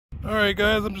Alright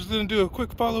guys, I'm just going to do a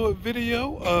quick follow-up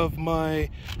video of my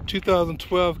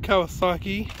 2012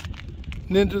 Kawasaki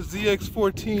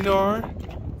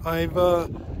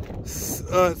Zx-14R.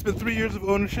 It's been 3 years of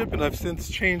ownership and I've since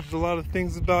changed a lot of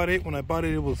things about it. When I bought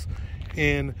it, it was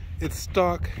in its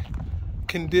stock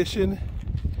condition.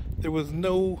 There was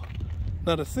not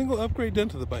a single upgrade done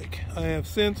to the bike. I have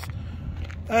since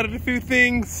added a few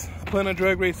things. I plan on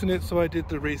drag racing it, so I did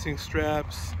the racing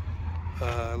straps,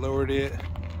 lowered it,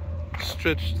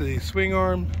 stretched the swing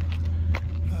arm,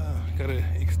 got an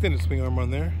extended swing arm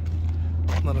on there.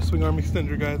 Not a swing arm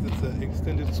extender, guys, it's an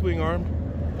extended swing arm.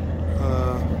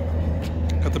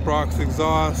 Got the Brocks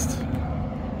exhaust,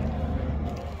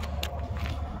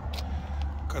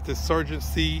 got this Sargeant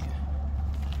seat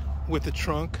with the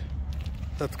trunk.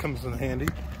 That comes in handy.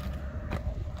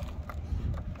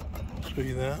 I'll show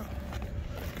you that.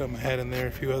 Got my hat in there,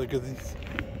 a few other good things.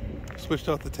 Switched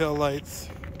out the tail lights.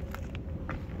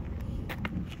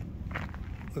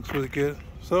 Looks really good.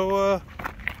 So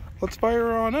let's fire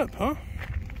her on up, huh?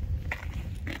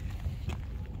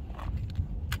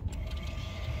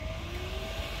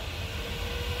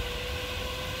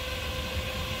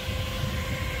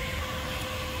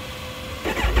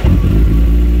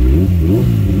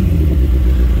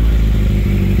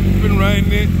 Been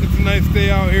riding it. It's a nice day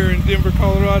out here in Denver,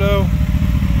 Colorado.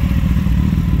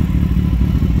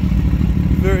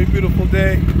 Very beautiful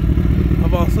day.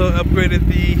 I've also upgraded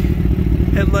the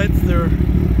headlights. They're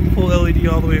full LED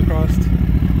all the way across.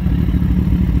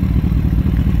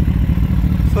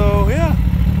 So yeah,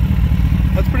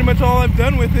 that's pretty much all I've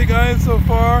done with it, guys, so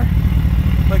far.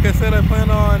 Like I said, I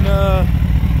plan on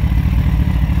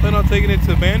taking it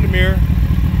to Vandermeer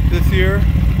this year.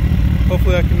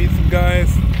 Hopefully I can meet some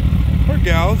guys or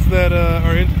gals that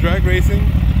are into drag racing,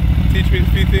 teach me a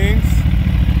few things.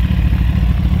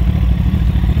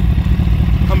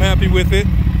 I'm happy with it.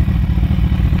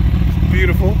 It's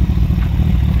beautiful.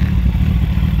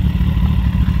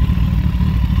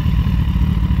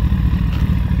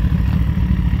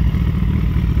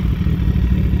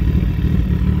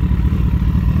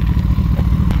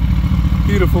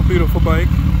 Beautiful, beautiful bike.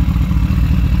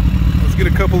 Let's get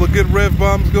a couple of good rev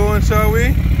bombs going, shall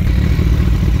we?